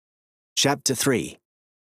Chapter 3.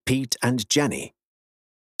 Pete and Jenny.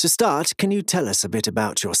 To start, can you tell us a bit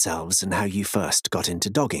about yourselves and how you first got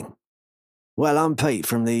into dogging? Well, I'm Pete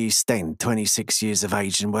from the East End, 26 years of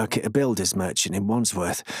age and work at a builder's merchant in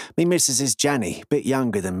Wandsworth. Me missus is Jenny, bit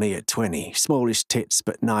younger than me at 20. Smallish tits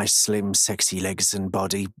but nice, slim, sexy legs and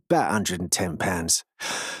body, about 110 pounds.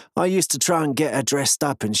 I used to try and get her dressed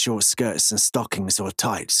up in short skirts and stockings or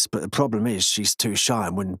tights, but the problem is she's too shy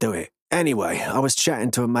and wouldn't do it. Anyway, I was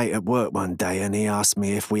chatting to a mate at work one day and he asked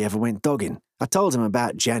me if we ever went dogging. I told him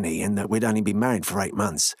about Jenny and that we'd only been married for 8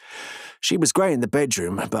 months. She was great in the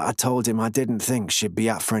bedroom, but I told him I didn't think she'd be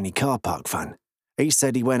up for any car park fun. He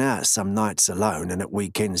said he went out some nights alone and at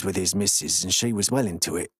weekends with his missus and she was well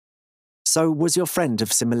into it. So was your friend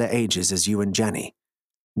of similar ages as you and Jenny?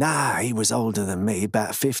 Nah, he was older than me,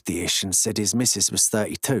 about 50-ish, and said his missus was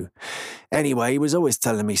 32. Anyway, he was always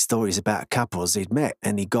telling me stories about couples he'd met,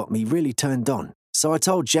 and he got me really turned on. So I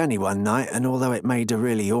told Jenny one night, and although it made her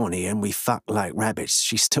really horny and we fucked like rabbits,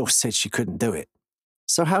 she still said she couldn't do it.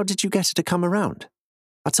 So how did you get her to come around?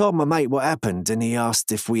 I told my mate what happened, and he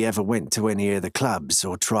asked if we ever went to any of the clubs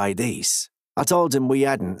or tried these. I told him we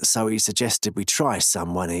hadn't, so he suggested we try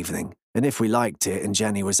some one evening. And if we liked it and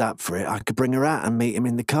Jenny was up for it, I could bring her out and meet him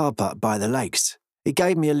in the car park by the lakes. He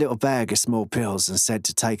gave me a little bag of small pills and said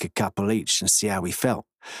to take a couple each and see how we felt.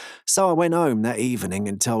 So I went home that evening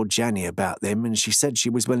and told Jenny about them and she said she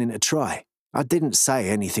was willing to try. I didn't say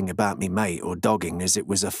anything about me mate or dogging as it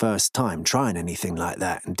was her first time trying anything like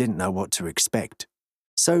that and didn't know what to expect.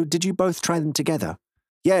 So did you both try them together?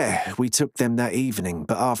 Yeah, we took them that evening,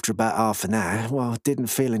 but after about half an hour, well, didn't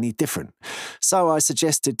feel any different. So I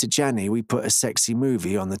suggested to Jenny we put a sexy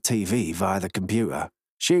movie on the TV via the computer.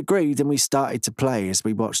 She agreed and we started to play as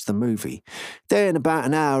we watched the movie. Then about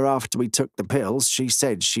an hour after we took the pills, she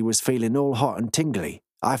said she was feeling all hot and tingly.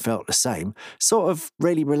 I felt the same, sort of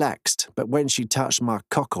really relaxed, but when she touched my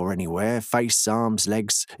cock or anywhere, face, arms,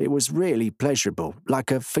 legs, it was really pleasurable,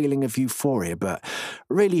 like a feeling of euphoria, but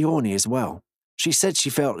really horny as well. She said she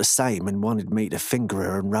felt the same and wanted me to finger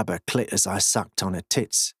her and rub her clit as I sucked on her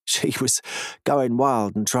tits. She was going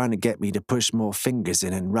wild and trying to get me to push more fingers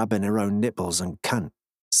in and rubbing her own nipples and cunt.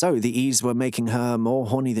 So the E's were making her more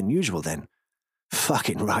horny than usual then.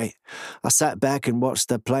 Fucking right. I sat back and watched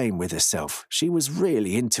her playing with herself. She was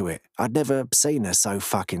really into it. I'd never seen her so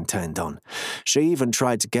fucking turned on. She even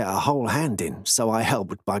tried to get her whole hand in, so I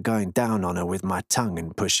helped by going down on her with my tongue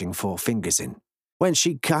and pushing 4 fingers in. When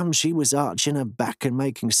she'd come, she was arching her back and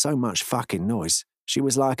making so much fucking noise. She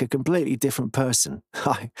was like a completely different person.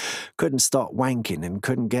 I couldn't stop wanking and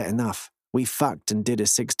couldn't get enough. We fucked and did a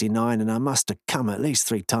 69 and I must have come at least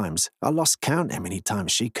 3 times. I lost count how many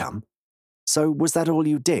times she come. So was that all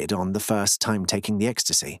you did on the first time taking the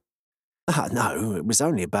ecstasy? No, it was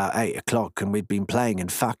only about 8 o'clock and we'd been playing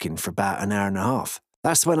and fucking for about an hour and a half.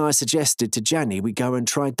 That's when I suggested to Jenny we go and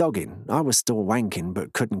try dogging. I was still wanking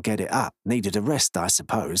but couldn't get it up. Needed a rest, I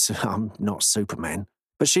suppose. I'm not Superman.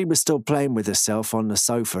 But she was still playing with herself on the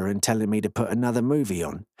sofa and telling me to put another movie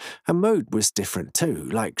on. Her mood was different too,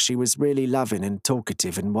 like she was really loving and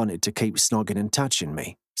talkative and wanted to keep snogging and touching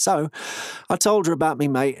me. So I told her about me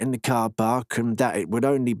mate in the car park and that it would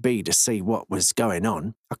only be to see what was going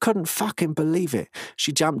on. I couldn't fucking believe it.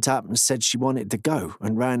 She jumped up and said she wanted to go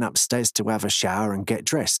and ran upstairs to have a shower and get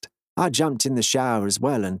dressed. I jumped in the shower as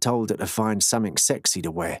well and told her to find something sexy to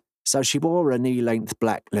wear. So she wore her knee-length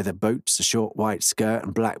black leather boots, a short white skirt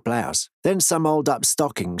and black blouse. Then some old-up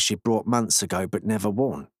stockings she brought months ago but never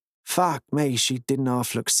worn. Fuck me, she didn't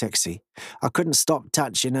half look sexy. I couldn't stop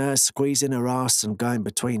touching her, squeezing her ass and going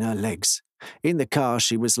between her legs. In the car,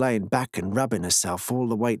 she was laying back and rubbing herself all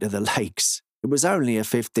the way to the lakes. It was only a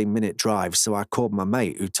 15-minute drive, so I called my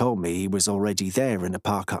mate who told me he was already there in a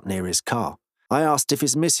park up near his car. I asked if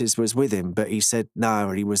his missus was with him, but he said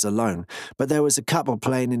no, he was alone. But there was a couple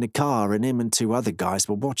playing in the car and him and 2 other guys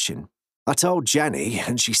were watching. I told Jenny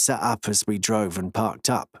and she sat up as we drove and parked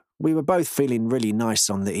up. We were both feeling really nice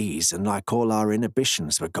on the ease and like all our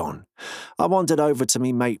inhibitions were gone. I wandered over to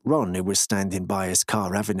me mate Ron who was standing by his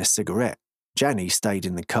car having a cigarette. Jenny stayed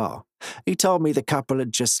in the car. He told me the couple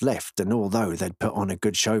had just left and although they'd put on a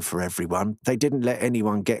good show for everyone, they didn't let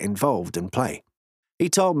anyone get involved and play. He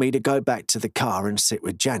told me to go back to the car and sit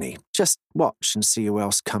with Jenny, just watch and see who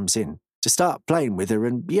else comes in, to start playing with her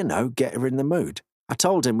and, get her in the mood. I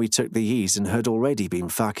told him we took the ease and had already been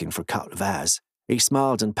fucking for a couple of hours. He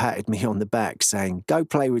smiled and patted me on the back, saying, "Go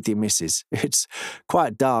play with your missus. It's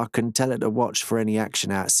quite dark and tell her to watch for any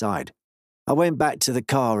action outside." I went back to the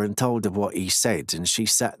car and told her what he said, and she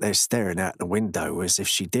sat there staring out the window as if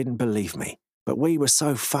she didn't believe me. But we were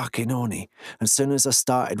so fucking horny. As soon as I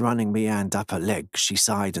started running me hand up her leg, she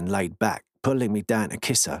sighed and laid back, pulling me down to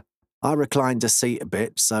kiss her. I reclined her seat a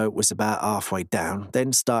bit, so it was about halfway down,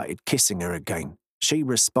 then started kissing her again. She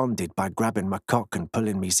responded by grabbing my cock and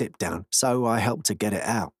pulling me zip down, so I helped her get it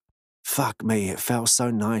out. Fuck me, it felt so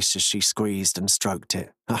nice as she squeezed and stroked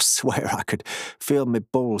it. I swear I could feel my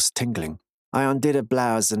balls tingling. I undid her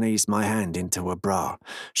blouse and eased my hand into her bra.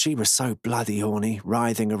 She was so bloody horny,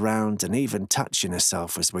 writhing around and even touching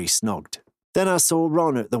herself as we snogged. Then I saw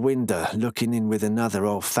Ron at the window, looking in with another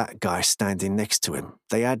old fat guy standing next to him.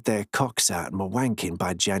 They had their cocks out and were wanking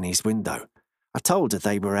by Jenny's window. I told her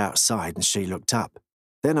they were outside and she looked up.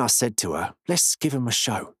 Then I said to her, "Let's give 'em a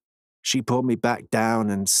show." She pulled me back down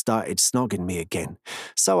and started snogging me again,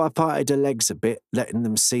 so I parted her legs a bit, letting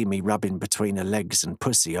them see me rubbing between her legs and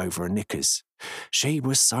pussy over her knickers. She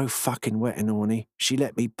was so fucking wet and horny, she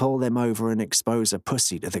let me pull them over and expose her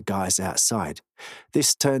pussy to the guys outside.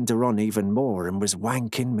 This turned her on even more and was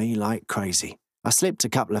wanking me like crazy. I slipped a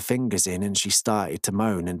couple of fingers in and she started to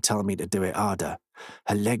moan and tell me to do it harder.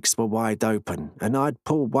 Her legs were wide open and I'd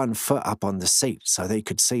pulled one foot up on the seat so they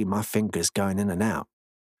could see my fingers going in and out.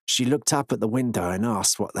 She looked up at the window and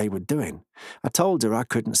asked what they were doing. I told her I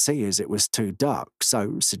couldn't see as it was too dark,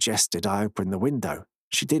 so suggested I open the window.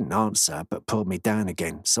 She didn't answer, but pulled me down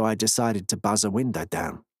again, so I decided to buzz her window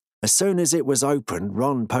down. As soon as it was open,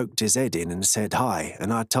 Ron poked his head in and said hi,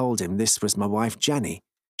 and I told him this was my wife Jenny.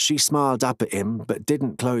 She smiled up at him, but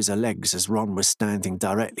didn't close her legs as Ron was standing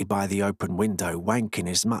directly by the open window, wanking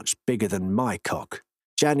is much bigger than my cock.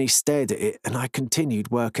 Jenny stared at it, and I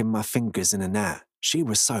continued working my fingers in and out. She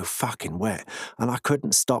was so fucking wet, and I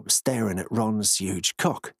couldn't stop staring at Ron's huge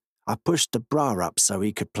cock. I pushed the bra up so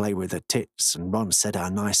he could play with her tits, and Ron said how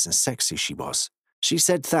nice and sexy she was. She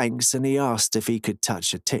said thanks, and he asked if he could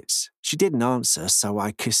touch her tits. She didn't answer, so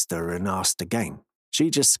I kissed her and asked again.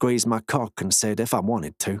 She just squeezed my cock and said if I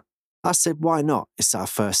wanted to. I said, why not? It's our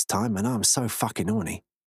first time, and I'm so fucking horny.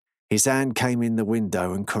 His hand came in the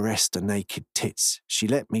window and caressed her naked tits. She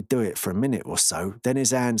let me do it for a minute or so, then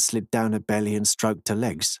his hand slid down her belly and stroked her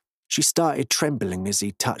legs. She started trembling as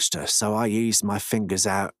he touched her, so I eased my fingers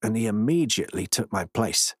out and he immediately took my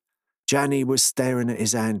place. Jenny was staring at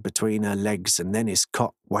his hand between her legs and then his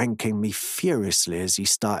cock wanking me furiously as he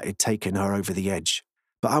started taking her over the edge.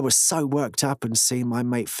 But I was so worked up and seeing my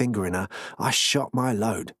mate fingering her, I shot my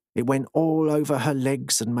load. It went all over her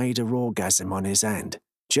legs and made her orgasm on his hand,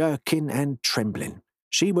 jerking and trembling.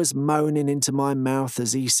 She was moaning into my mouth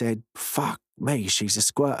as he said, "Fuck me, she's a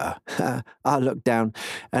squirter." I looked down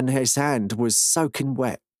and his hand was soaking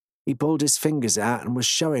wet. He pulled his fingers out and was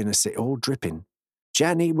showing us it all dripping.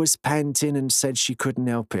 Jenny was panting and said she couldn't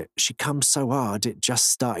help it. She come so hard it just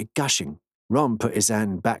started gushing. Ron put his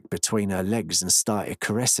hand back between her legs and started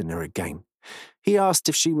caressing her again. He asked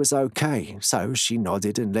if she was okay, so she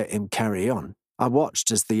nodded and let him carry on. I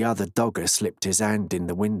watched as the other dogger slipped his hand in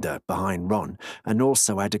the window behind Ron and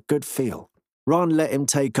also had a good feel. Ron let him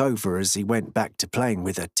take over as he went back to playing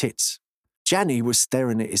with her tits. Jenny was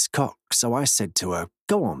staring at his cock, so I said to her,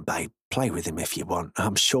 "Go on, babe, play with him if you want.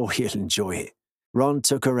 I'm sure he'll enjoy it." Ron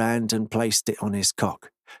took her hand and placed it on his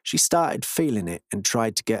cock. She started feeling it and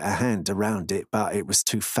tried to get her hand around it, but it was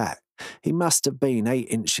too fat. He must have been 8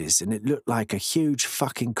 inches and it looked like a huge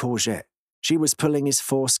fucking courgette. She was pulling his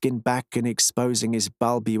foreskin back and exposing his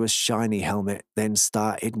bulbous shiny helmet, then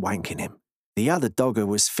started wanking him. The other dogger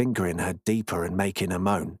was fingering her deeper and making her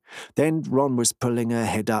moan. Then Ron was pulling her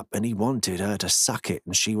head up and he wanted her to suck it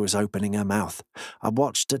and she was opening her mouth. I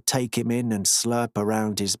watched her take him in and slurp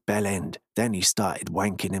around his bell end. Then he started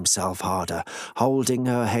wanking himself harder, holding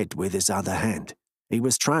her head with his other hand. He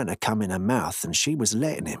was trying to come in her mouth and she was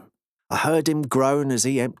letting him. I heard him groan as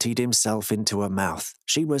he emptied himself into her mouth.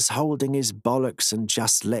 She was holding his bollocks and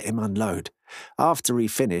just let him unload. After he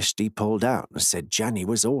finished, he pulled out and said Jenny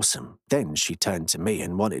was awesome. Then she turned to me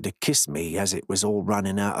and wanted to kiss me as it was all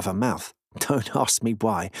running out of her mouth. Don't ask me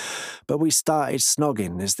why, but we started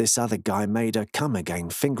snogging as this other guy made her come again,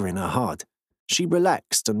 fingering her hard. She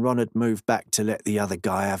relaxed and Ron had moved back to let the other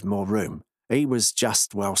guy have more room. He was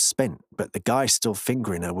just well spent, but the guy still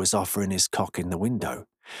fingering her was offering his cock in the window.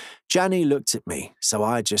 Jenny looked at me, so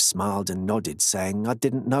I just smiled and nodded, saying I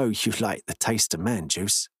didn't know you liked the taste of man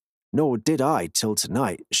juice. Nor did I till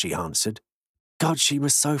tonight, she answered. God, she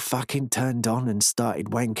was so fucking turned on and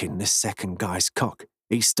started wanking this second guy's cock.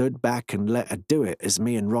 He stood back and let her do it as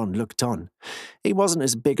me and Ron looked on. He wasn't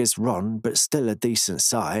as big as Ron, but still a decent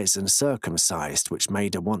size and circumcised, which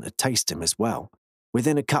made her want to taste him as well.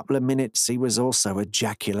 Within a couple of minutes, he was also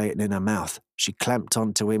ejaculating in her mouth. She clamped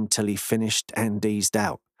onto him till he finished and eased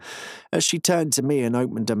out. As she turned to me and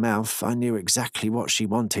opened her mouth, I knew exactly what she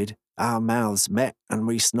wanted. Our mouths met and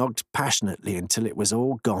we snogged passionately until it was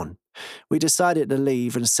all gone. We decided to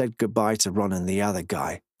leave and said goodbye to Ron and the other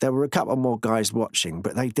guy. There were a couple more guys watching,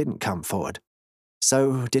 but they didn't come forward.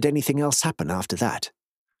 So, did anything else happen after that?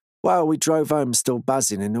 Well, we drove home still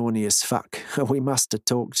buzzing and horny as fuck. We must have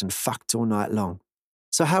talked and fucked all night long.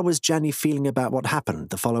 So how was Jenny feeling about what happened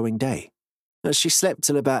the following day? She slept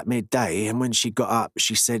till about midday, and when she got up,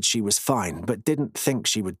 she said she was fine, but didn't think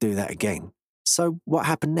she would do that again. So what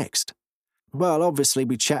happened next? Well, obviously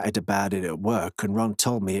we chatted about it at work, and Ron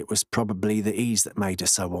told me it was probably the ease that made her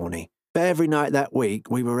so horny. But every night that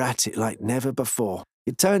week, we were at it like never before.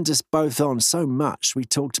 It turned us both on so much we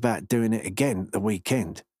talked about doing it again at the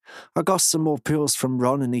weekend. I got some more pills from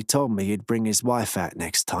Ron, and he told me he'd bring his wife out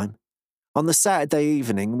next time. On the Saturday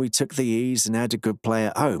evening, we took the ease and had a good play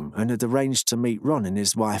at home and had arranged to meet Ron and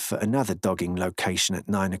his wife at another dogging location at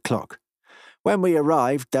 9 o'clock. When we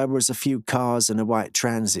arrived, there was a few cars and a white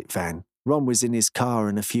transit van. Ron was in his car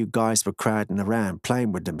and a few guys were crowding around,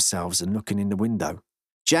 playing with themselves and looking in the window.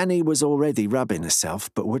 Janny was already rubbing herself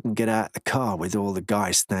but wouldn't get out of the car with all the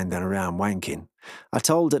guys standing around wanking. I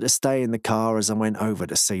told her to stay in the car as I went over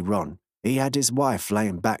to see Ron. He had his wife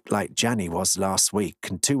laying back like Janny was last week,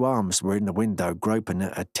 and two arms were in the window groping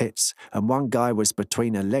at her tits, and one guy was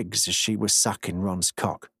between her legs as she was sucking Ron's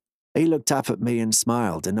cock. He looked up at me and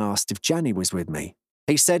smiled and asked if Janny was with me.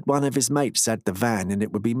 He said one of his mates had the van and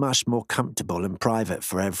it would be much more comfortable and private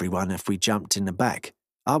for everyone if we jumped in the back.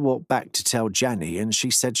 I walked back to tell Janny, and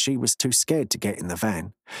she said she was too scared to get in the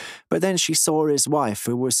van. But then she saw his wife,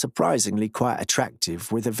 who was surprisingly quite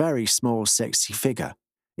attractive, with a very small, sexy figure.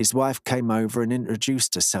 His wife came over and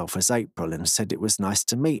introduced herself as April and said it was nice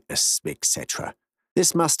to meet us, etc.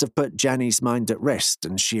 This must have put Janny's mind at rest,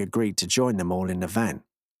 and she agreed to join them all in the van.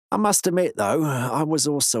 I must admit, though, I was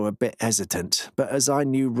also a bit hesitant, but as I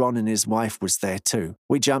knew Ron and his wife was there too,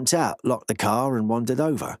 we jumped out, locked the car and wandered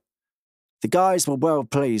over. The guys were well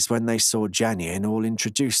pleased when they saw Janny and all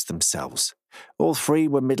introduced themselves. All three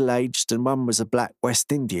were middle-aged and one was a black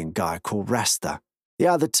West Indian guy called Rasta. The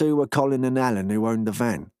other two were Colin and Alan, who owned the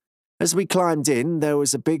van. As we climbed in, there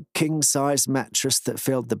was a big king-size mattress that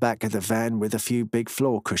filled the back of the van with a few big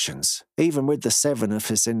floor cushions. Even with the 7 of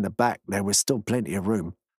us in the back, there was still plenty of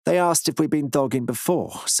room. They asked if we'd been dogging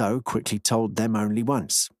before, so quickly told them only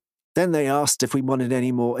once. Then they asked if we wanted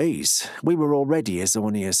any more ease. We were already as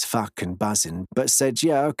horny as fuck and buzzing, but said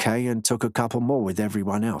yeah, okay, and took a couple more with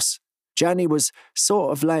everyone else. Janny was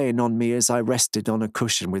sort of laying on me as I rested on a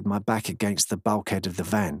cushion with my back against the bulkhead of the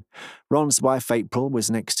van. Ron's wife April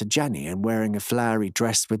was next to Janny and wearing a flowery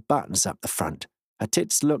dress with buttons up the front. Her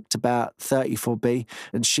tits looked about 34B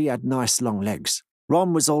and she had nice long legs.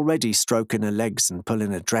 Ron was already stroking her legs and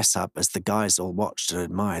pulling her dress up as the guys all watched and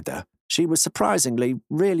admired her. She was surprisingly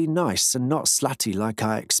really nice and not slutty like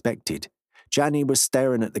I expected. Janny was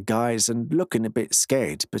staring at the guys and looking a bit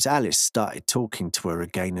scared, but Alice started talking to her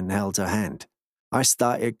again and held her hand. I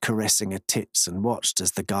started caressing her tits and watched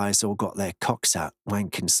as the guys all got their cocks out,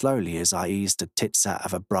 wanking slowly as I eased the tits out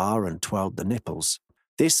of a bra and twirled the nipples.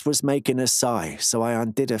 This was making her sigh, so I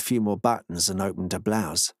undid a few more buttons and opened her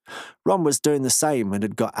blouse. Ron was doing the same and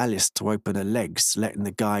had got Alice to open her legs, letting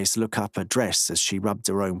the guys look up her dress as she rubbed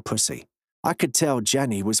her own pussy. I could tell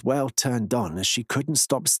Janny was well turned on as she couldn't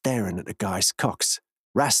stop staring at the guys' cocks.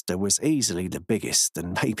 Rasta was easily the biggest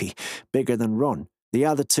and maybe bigger than Ron. The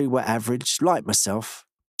other two were average, like myself.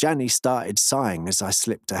 Janny started sighing as I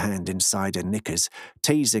slipped a hand inside her knickers,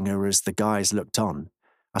 teasing her as the guys looked on.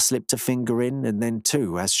 I slipped a finger in and then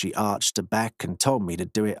two as she arched her back and told me to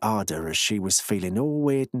do it harder as she was feeling all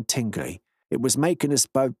weird and tingly. It was making us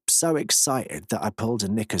both so excited that I pulled her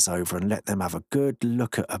knickers over and let them have a good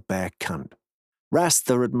look at her bare cunt.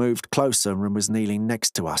 Rasta had moved closer and was kneeling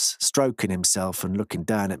next to us, stroking himself and looking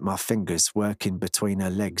down at my fingers working between her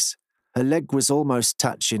legs. Her leg was almost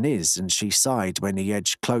touching his, and she sighed when he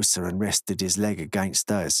edged closer and rested his leg against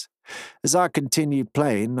hers. As I continued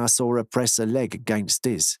playing, I saw her press her leg against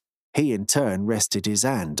his. He, in turn, rested his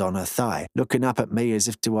hand on her thigh, looking up at me as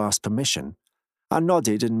if to ask permission. I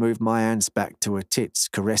nodded and moved my hands back to her tits,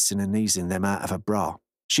 caressing and easing them out of her bra.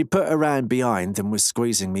 She put her hand behind and was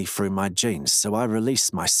squeezing me through my jeans, so I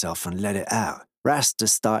released myself and let it out. Rasta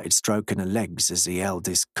started stroking her legs as he held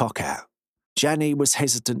his cock out. Janny was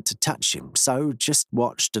hesitant to touch him, so just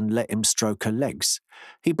watched and let him stroke her legs.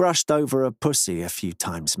 He brushed over her pussy a few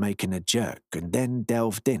times, making a jerk, and then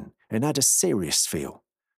delved in and had a serious feel.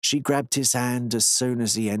 She grabbed his hand as soon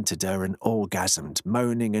as he entered her and orgasmed,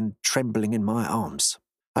 moaning and trembling in my arms.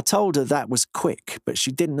 I told her that was quick, but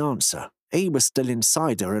she didn't answer. He was still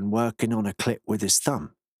inside her and working on a clit with his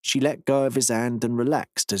thumb. She let go of his hand and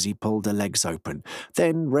relaxed as he pulled her legs open,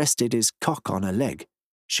 then rested his cock on her leg.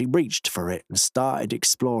 She reached for it and started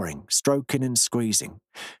exploring, stroking and squeezing.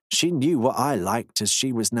 She knew what I liked as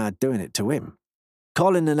she was now doing it to him.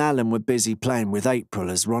 Colin and Alan were busy playing with April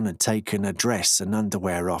as Ron had taken her dress and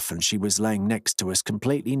underwear off and she was laying next to us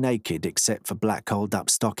completely naked except for black holed-up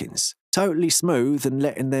stockings, totally smooth and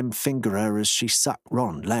letting them finger her as she sucked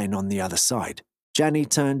Ron laying on the other side. Janny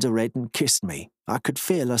turned her head and kissed me. I could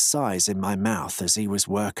feel her sighs in my mouth as he was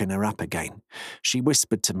working her up again. She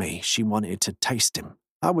whispered to me she wanted to taste him.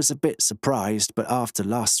 I was a bit surprised, but after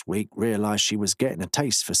last week realised she was getting a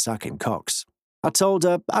taste for sucking cocks. I told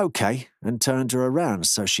her, okay, and turned her around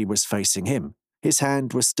so she was facing him. His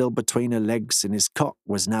hand was still between her legs and his cock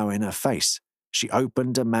was now in her face. She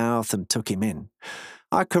opened her mouth and took him in.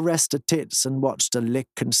 I caressed her tits and watched her lick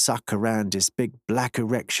and suck around his big black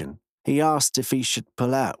erection. He asked if he should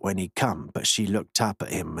pull out when he come, but she looked up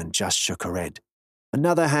at him and just shook her head.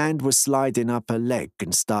 Another hand was sliding up her leg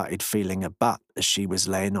and started feeling her butt as she was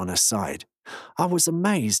laying on her side. I was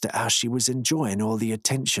amazed at how she was enjoying all the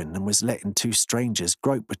attention and was letting two strangers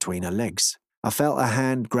grope between her legs. I felt a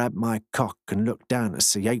hand grab my cock and looked down to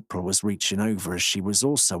see April was reaching over as she was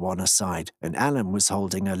also on her side, and Alan was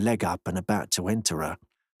holding her leg up and about to enter her.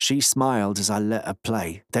 She smiled as I let her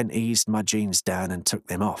play, then eased my jeans down and took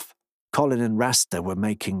them off. Colin and Rasta were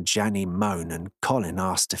making Janny moan and Colin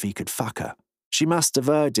asked if he could fuck her. She must have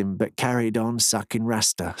heard him but carried on sucking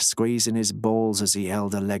Rasta, squeezing his balls as he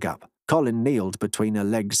held her leg up. Colin kneeled between her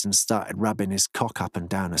legs and started rubbing his cock up and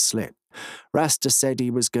down her slit. Rasta said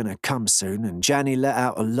he was going to come soon and Janny let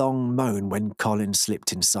out a long moan when Colin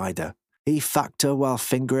slipped inside her. He fucked her while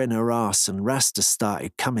fingering her ass and Rasta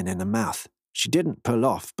started coming in her mouth. She didn't pull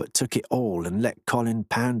off but took it all and let Colin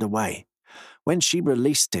pound away. When she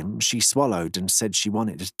released him, she swallowed and said she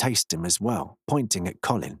wanted to taste him as well, pointing at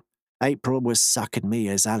Colin. April was sucking me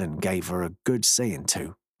as Alan gave her a good seeing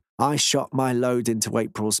to. I shot my load into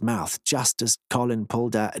April's mouth just as Colin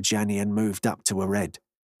pulled out a Janny and moved up to her head.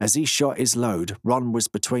 As he shot his load, Ron was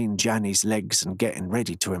between Janny's legs and getting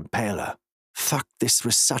ready to impale her. Fuck, this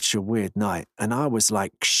was such a weird night, and I was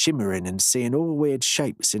like shimmering and seeing all weird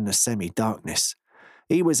shapes in the semi-darkness.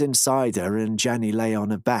 He was inside her and Janny lay on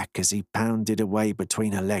her back as he pounded away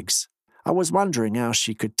between her legs. I was wondering how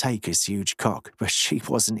she could take his huge cock, but she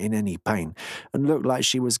wasn't in any pain and looked like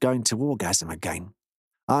she was going to orgasm again.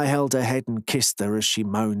 I held her head and kissed her as she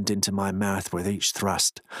moaned into my mouth with each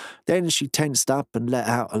thrust. Then she tensed up and let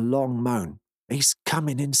out a long moan. He's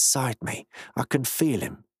coming inside me. I can feel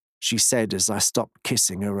him, she said as I stopped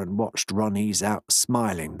kissing her and watched Ron ease out,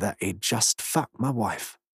 smiling that he'd just fucked my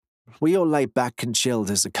wife. We all lay back and chilled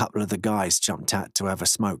as a couple of the guys jumped out to have a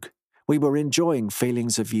smoke. We were enjoying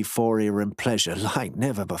feelings of euphoria and pleasure like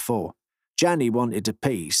never before. Janny wanted to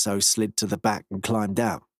pee, so slid to the back and climbed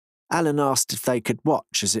out. Alan asked if they could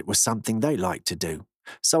watch as it was something they liked to do.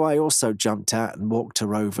 So I also jumped out and walked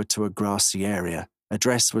her over to a grassy area. Her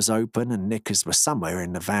dress was open and knickers were somewhere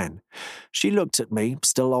in the van. She looked at me,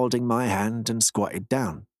 still holding my hand, and squatted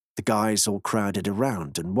down. The guys all crowded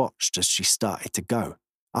around and watched as she started to go.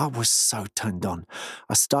 I was so turned on.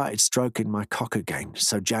 I started stroking my cock again,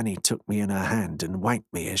 so Janny took me in her hand and wanked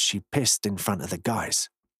me as she pissed in front of the guys.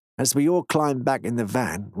 As we all climbed back in the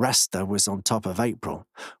van, Rasta was on top of April.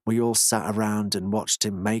 We all sat around and watched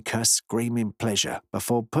him make her scream in pleasure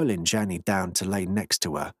before pulling Janny down to lay next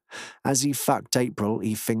to her. As he fucked April,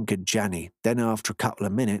 he fingered Janny. Then after a couple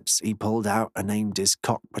of minutes, he pulled out and aimed his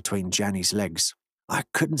cock between Janny's legs. I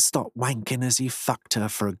couldn't stop wanking as he fucked her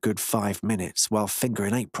for a good 5 minutes while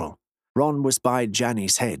fingering April. Ron was by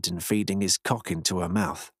Janny's head and feeding his cock into her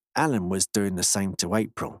mouth. Alan was doing the same to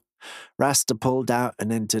April. Rasta pulled out and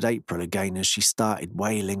entered April again as she started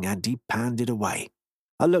wailing and he pounded away.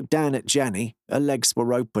 I looked down at Janny. Her legs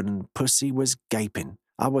were open and pussy was gaping.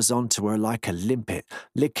 I was onto her like a limpet,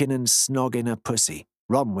 licking and snogging her pussy.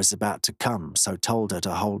 Ron was about to come, so told her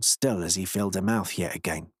to hold still as he filled her mouth yet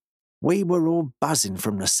again. We were all buzzing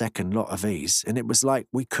from the second lot of these, and it was like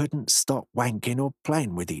we couldn't stop wanking or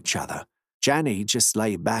playing with each other. Janny just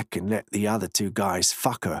lay back and let the other two guys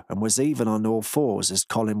fuck her and was even on all fours as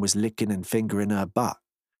Colin was licking and fingering her butt.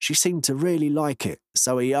 She seemed to really like it,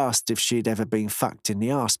 so he asked if she'd ever been fucked in the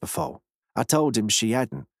arse before. I told him she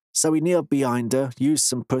hadn't, so he kneeled behind her, used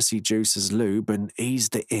some pussy juice as lube and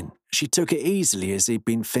eased it in. She took it easily as he'd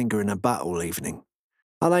been fingering her butt all evening.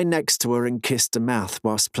 I lay next to her and kissed her mouth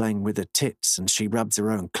whilst playing with her tits, and she rubbed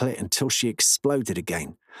her own clit until she exploded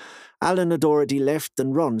again. Alan had already left,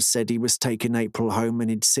 and Ron said he was taking April home and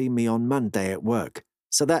he'd see me on Monday at work.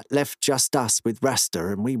 So that left just us with Rasta,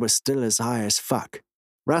 and we were still as high as fuck.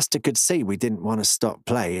 Rasta could see we didn't want to stop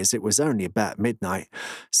play as it was only about midnight,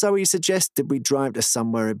 so he suggested we drive to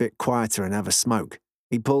somewhere a bit quieter and have a smoke.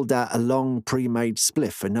 He pulled out a long pre-made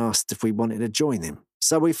spliff and asked if we wanted to join him.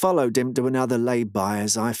 So we followed him to another lay-by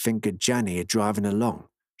as I fingered Janny driving along.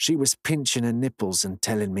 She was pinching her nipples and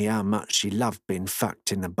telling me how much she loved being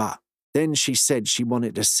fucked in the butt. Then she said she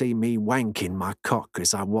wanted to see me wanking my cock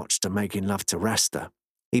as I watched her making love to Rasta.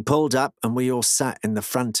 He pulled up and we all sat in the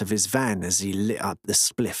front of his van as he lit up the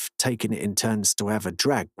spliff, taking it in turns to have a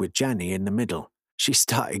drag with Janny in the middle. She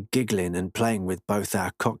started giggling and playing with both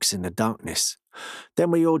our cocks in the darkness.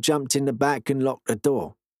 Then we all jumped in the back and locked the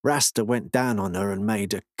door. Rasta went down on her and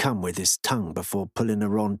made her come with his tongue before pulling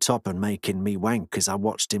her on top and making me wank as I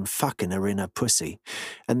watched him fucking her in her pussy,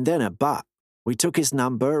 and then her butt. We took his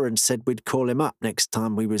number and said we'd call him up next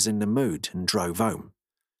time we was in the mood and drove home.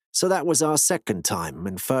 So that was our second time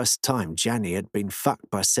and first time Janny had been fucked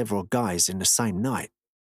by several guys in the same night.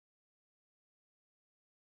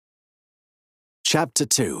 Chapter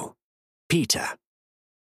 2. Peter.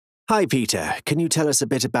 Hi Peter, can you tell us a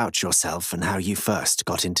bit about yourself and how you first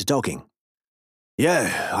got into dogging?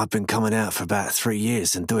 Yeah, I've been coming out for about 3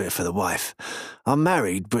 years and do it for the wife. I'm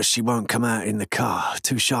married, but she won't come out in the car,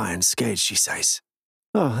 too shy and scared, she says.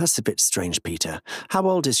 Oh, that's a bit strange, Peter. How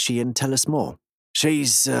old is she, and tell us more?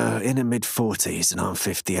 She's in her mid-40s and I'm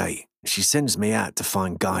 58. She sends me out to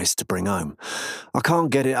find guys to bring home. I can't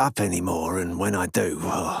get it up anymore, and when I do,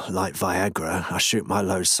 like Viagra, I shoot my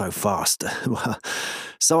load so fast.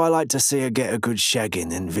 So I like to see her get a good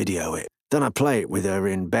shagging and video it. Then I play it with her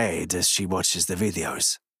in bed as she watches the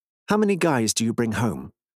videos. How many guys do you bring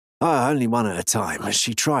home? Only one at a time.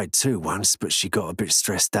 She tried 2 once, but she got a bit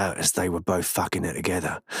stressed out as they were both fucking it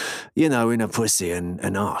together. You know, in her pussy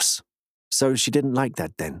and arse. So she didn't like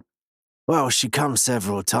that then? Well, she come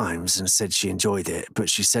several times and said she enjoyed it, but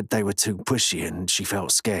she said they were too pushy and she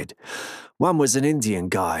felt scared. One was an Indian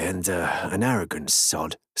guy and an arrogant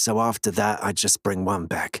sod, so after that I just bring one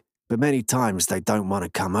back. But many times they don't want to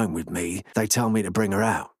come home with me, they tell me to bring her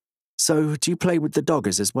out. So do you play with the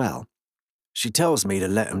doggers as well? She tells me to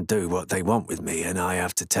let them do what they want with me and I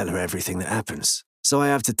have to tell her everything that happens. So I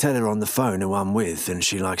have to tell her on the phone who I'm with and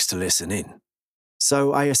she likes to listen in.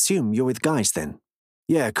 So I assume you're with guys then?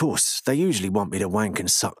 Yeah, of course. They usually want me to wank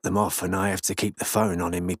and suck them off and I have to keep the phone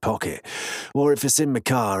on in me pocket. Or if it's in my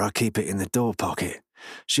car, I keep it in the door pocket.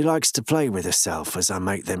 She likes to play with herself as I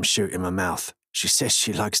make them shoot in my mouth. She says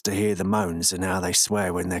she likes to hear the moans and how they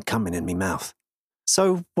swear when they're coming in me mouth.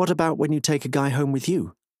 So what about when you take a guy home with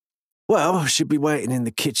you? Well, she'd be waiting in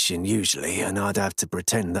the kitchen usually, and I'd have to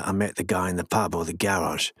pretend that I met the guy in the pub or the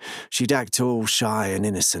garage. She'd act all shy and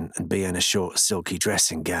innocent and be in a short, silky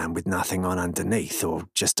dressing gown with nothing on underneath or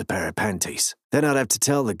just a pair of panties. Then I'd have to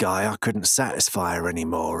tell the guy I couldn't satisfy her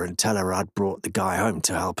anymore and tell her I'd brought the guy home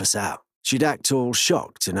to help us out. She'd act all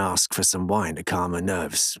shocked and ask for some wine to calm her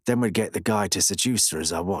nerves. Then we'd get the guy to seduce her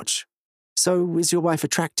as I watch. So, is your wife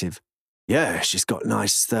attractive? Yeah, she's got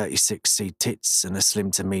nice 36C tits and a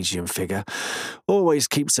slim to medium figure. Always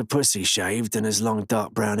keeps her pussy shaved and has long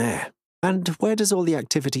dark brown hair. And where does all the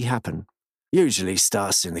activity happen? Usually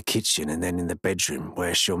starts in the kitchen and then in the bedroom,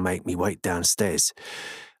 where she'll make me wait downstairs.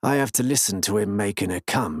 I have to listen to him making her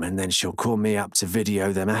come, and then she'll call me up to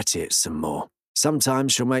video them at it some more.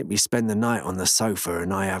 Sometimes she'll make me spend the night on the sofa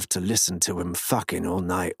and I have to listen to him fucking all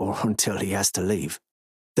night or until he has to leave.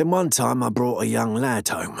 Then one time I brought a young lad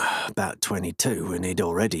home, about 22, and he'd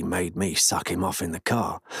already made me suck him off in the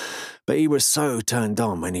car. But he was so turned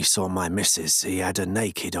on when he saw my missus, he had her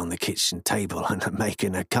naked on the kitchen table and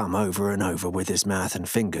making her come over and over with his mouth and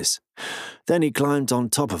fingers. Then he climbed on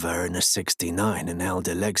top of her in a 69 and held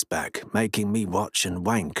her legs back, making me watch and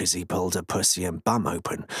wank as he pulled her pussy and bum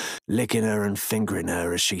open, licking her and fingering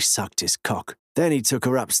her as she sucked his cock. Then he took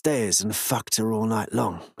her upstairs and fucked her all night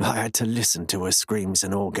long. I had to listen to her screams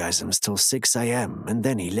and orgasms till 6 a.m. and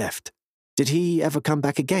then he left. Did he ever come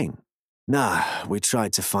back again? Nah, we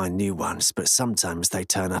tried to find new ones, but sometimes they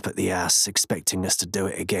turn up at the house expecting us to do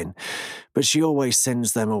it again. But she always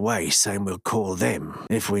sends them away saying we'll call them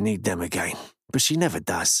if we need them again. But she never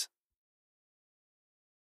does.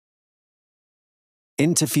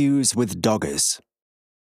 Interviews with Doggers.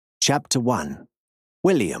 Chapter 1.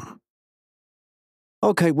 William.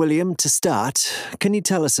 Okay, William, to start, can you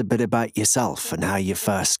tell us a bit about yourself and how you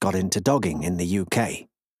first got into dogging in the UK?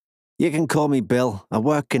 You can call me Bill. I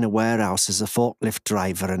work in a warehouse as a forklift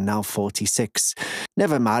driver and now 46.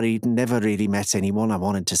 Never married and never really met anyone I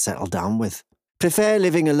wanted to settle down with. Prefer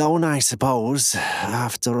living alone, I suppose.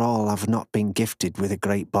 After all, I've not been gifted with a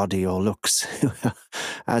great body or looks,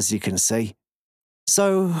 as you can see.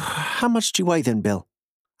 So, how much do you weigh then, Bill?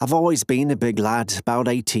 I've always been a big lad, about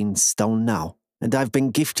 18 stone now, and I've been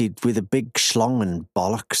gifted with a big schlong and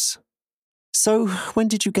bollocks. So, when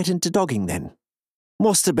did you get into dogging then?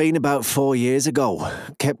 Must have been about 4 years ago.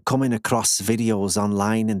 Kept coming across videos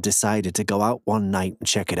online and decided to go out one night and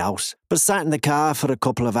check it out. But sat in the car for a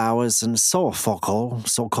couple of hours and saw fuck all,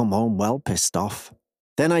 so come home well pissed off.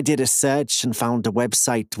 Then I did a search and found a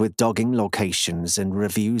website with dogging locations and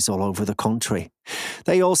reviews all over the country.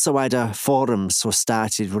 They also had a forum, so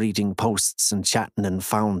started reading posts and chatting and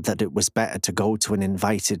found that it was better to go to an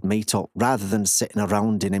invited meetup rather than sitting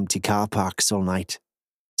around in empty car parks all night.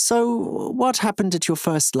 So, what happened at your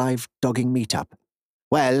first live dogging meetup?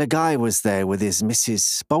 Well, a guy was there with his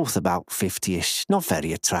missus, both about 50-ish, not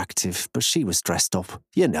very attractive, but she was dressed up,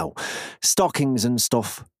 you know, stockings and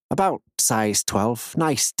stuff, about size 12,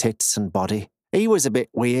 nice tits and body. He was a bit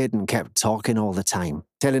weird and kept talking all the time,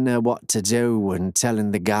 telling her what to do and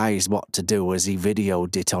telling the guys what to do as he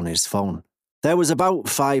videoed it on his phone. There was about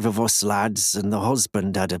 5 of us lads, and the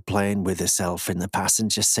husband had her playing with herself in the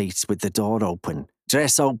passenger seat with the door open.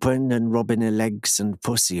 Dress open and rubbing her legs and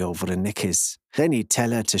pussy over her knickers. Then he'd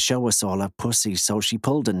tell her to show us all her pussy, so she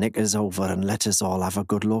pulled her knickers over and let us all have a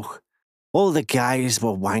good look. All the guys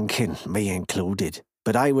were wanking, me included,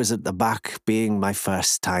 but I was at the back, being my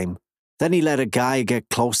first time. Then he let a guy get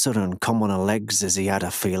closer and come on her legs as he had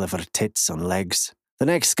a feel of her tits and legs. The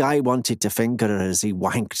next guy wanted to finger her as he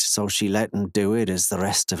wanked, so she let him do it as the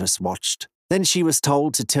rest of us watched. Then she was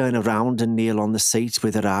told to turn around and kneel on the seat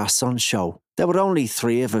with her arse on show. There were only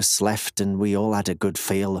 3 of us left and we all had a good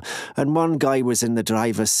feel, and one guy was in the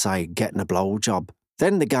driver's side getting a blowjob.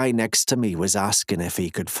 Then the guy next to me was asking if he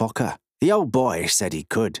could fuck her. The old boy said he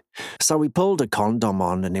could, so he pulled a condom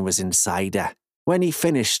on and he was inside her. When he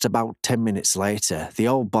finished about 10 minutes later, the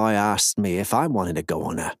old boy asked me if I wanted to go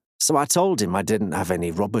on her. So I told him I didn't have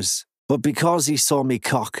any rubbers. But because he saw me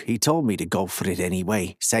cock, he told me to go for it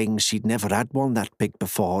anyway, saying she'd never had one that big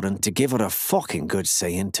before and to give her a fucking good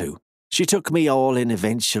seeing to. She took me all in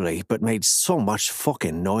eventually, but made so much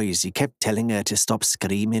fucking noise he kept telling her to stop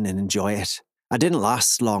screaming and enjoy it. I didn't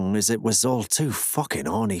last long as it was all too fucking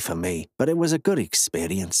horny for me, but it was a good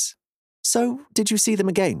experience. So, did you see them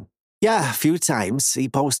again? Yeah, a few times. He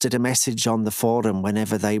posted a message on the forum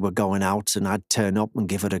whenever they were going out and I'd turn up and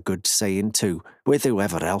give it a good saying to, with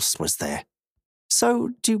whoever else was there. So,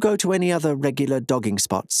 do you go to any other regular dogging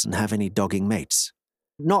spots and have any dogging mates?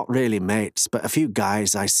 Not really mates, but a few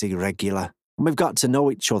guys I see regular. And we've got to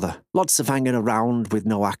know each other. Lots of hanging around with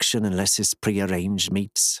no action unless it's pre-arranged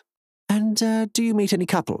meets. And do you meet any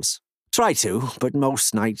couples? Try to, but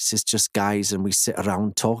most nights it's just guys and we sit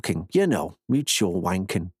around talking. You know, mutual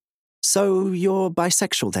wanking. So you're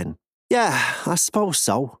bisexual then? Yeah, I suppose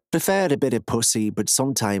so. Prefer a bit of pussy, but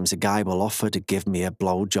sometimes a guy will offer to give me a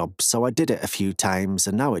blowjob, so I did it a few times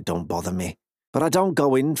and now it don't bother me. But I don't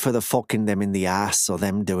go in for the fucking them in the ass or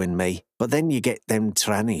them doing me. But then you get them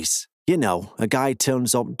trannies. You know, a guy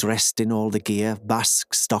turns up dressed in all the gear,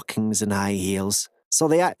 basque stockings and high heels. So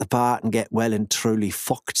they act the part and get well and truly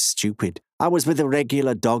fucked stupid. I was with a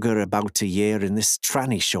regular dogger about a year and this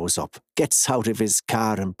tranny shows up, gets out of his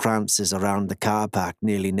car and prances around the car park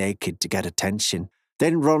nearly naked to get attention,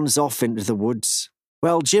 then runs off into the woods.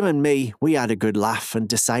 Well, Jim and me, we had a good laugh and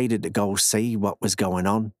decided to go see what was going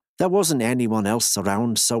on. There wasn't anyone else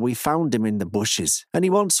around, so we found him in the bushes and he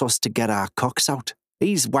wants us to get our cocks out.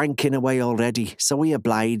 He's wanking away already, so we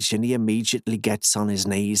oblige and he immediately gets on his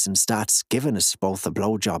knees and starts giving us both a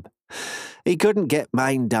blowjob. He couldn't get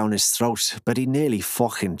mine down his throat, but he nearly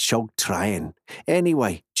fucking choked trying.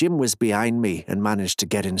 Anyway, Jim was behind me and managed to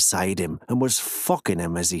get inside him and was fucking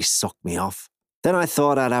him as he sucked me off. Then I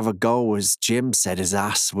thought I'd have a go as Jim said his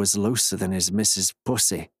ass was looser than his missus'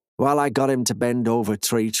 pussy. Well, I got him to bend over a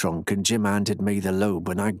tree trunk and Jim handed me the lube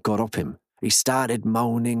and I got up him. He started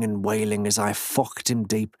moaning and wailing as I fucked him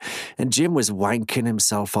deep, and Jim was wanking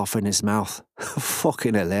himself off in his mouth.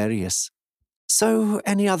 Fucking hilarious. So,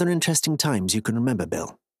 any other interesting times you can remember,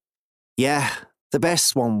 Bill? Yeah, the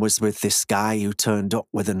best one was with this guy who turned up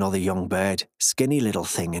with another young bird, skinny little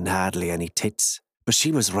thing and hardly any tits. But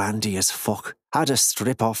she was randy as fuck. Had her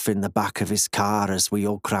strip off in the back of his car as we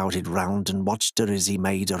all crowded round and watched her as he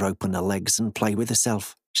made her open her legs and play with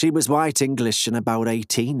herself. She was white English and about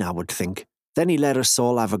 18, I would think. Then he let us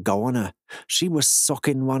all have a go on her. She was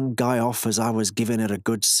sucking one guy off as I was giving her a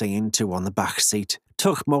good seeing to on the back seat.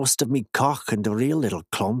 took most of me cock and a real little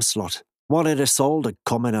clum slut. Wanted us all to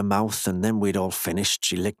come in her mouth, and then we'd all finished,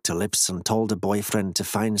 she licked her lips and told her boyfriend to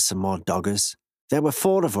find some more doggers. There were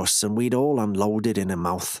 4 of us, and we'd all unloaded in her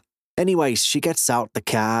mouth. Anyways, she gets out the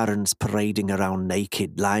car and's parading around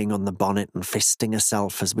naked, lying on the bonnet and fisting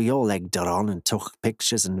herself as we all egged her on and took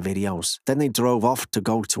pictures and videos. Then they drove off to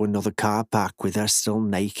go to another car park with her still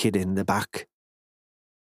naked in the back.